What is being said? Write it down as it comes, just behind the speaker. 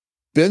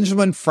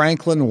Benjamin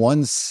Franklin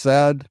once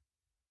said,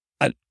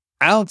 an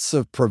ounce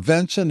of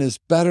prevention is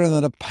better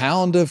than a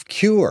pound of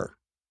cure.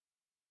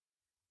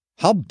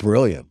 How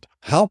brilliant,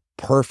 how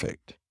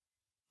perfect.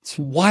 It's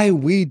why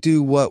we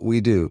do what we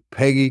do,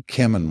 Peggy,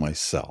 Kim, and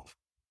myself.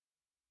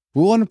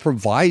 We want to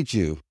provide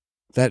you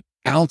that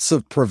ounce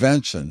of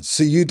prevention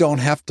so you don't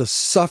have to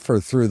suffer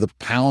through the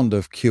pound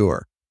of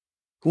cure.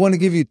 We want to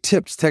give you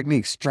tips,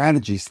 techniques,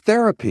 strategies,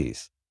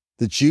 therapies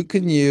that you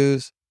can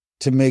use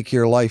to make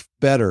your life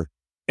better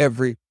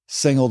every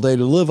single day,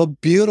 to live a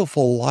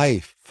beautiful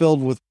life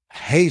filled with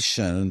patience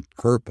and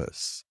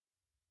purpose.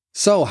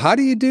 So how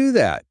do you do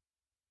that?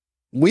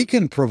 We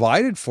can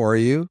provide it for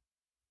you,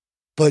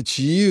 but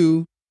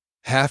you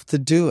have to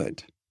do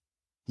it.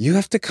 You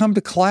have to come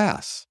to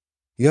class.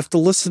 You have to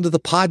listen to the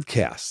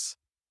podcasts.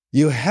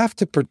 You have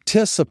to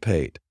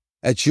participate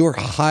at your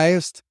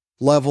highest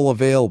level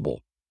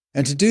available.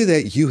 And to do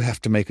that, you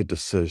have to make a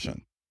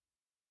decision.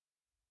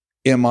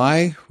 Am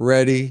I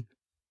ready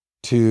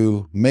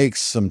to make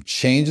some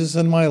changes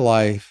in my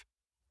life,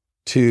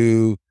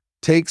 to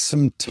take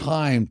some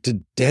time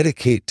to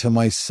dedicate to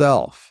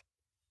myself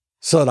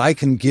so that I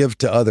can give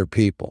to other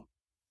people?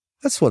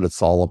 That's what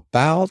it's all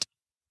about.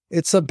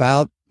 It's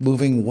about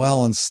moving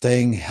well and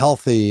staying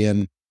healthy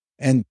and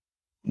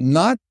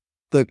not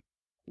the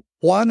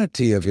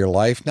quantity of your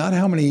life, not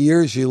how many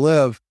years you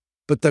live,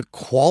 but the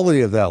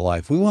quality of that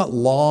life. We want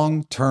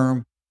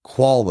long-term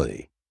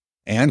quality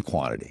and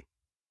quantity.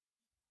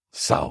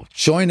 So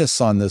join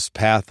us on this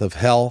path of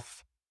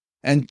health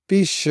and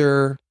be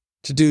sure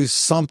to do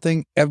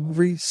something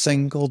every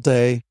single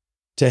day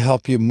to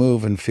help you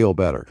move and feel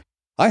better.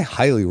 I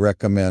highly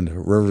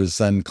recommend River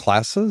Zen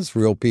classes,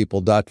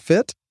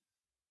 realpeople.fit.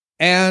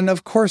 And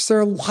of course, there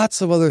are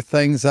lots of other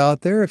things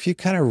out there. If you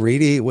kind of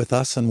radiate with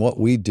us and what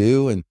we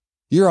do and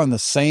you're on the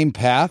same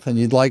path and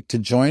you'd like to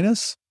join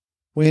us,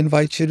 we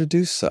invite you to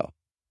do so.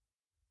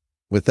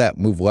 With that,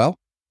 move well,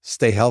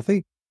 stay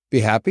healthy,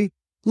 be happy,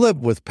 live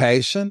with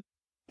passion,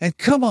 and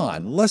come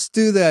on, let's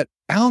do that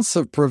ounce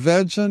of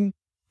prevention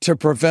to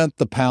prevent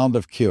the pound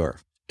of cure.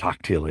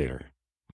 Talk to you later.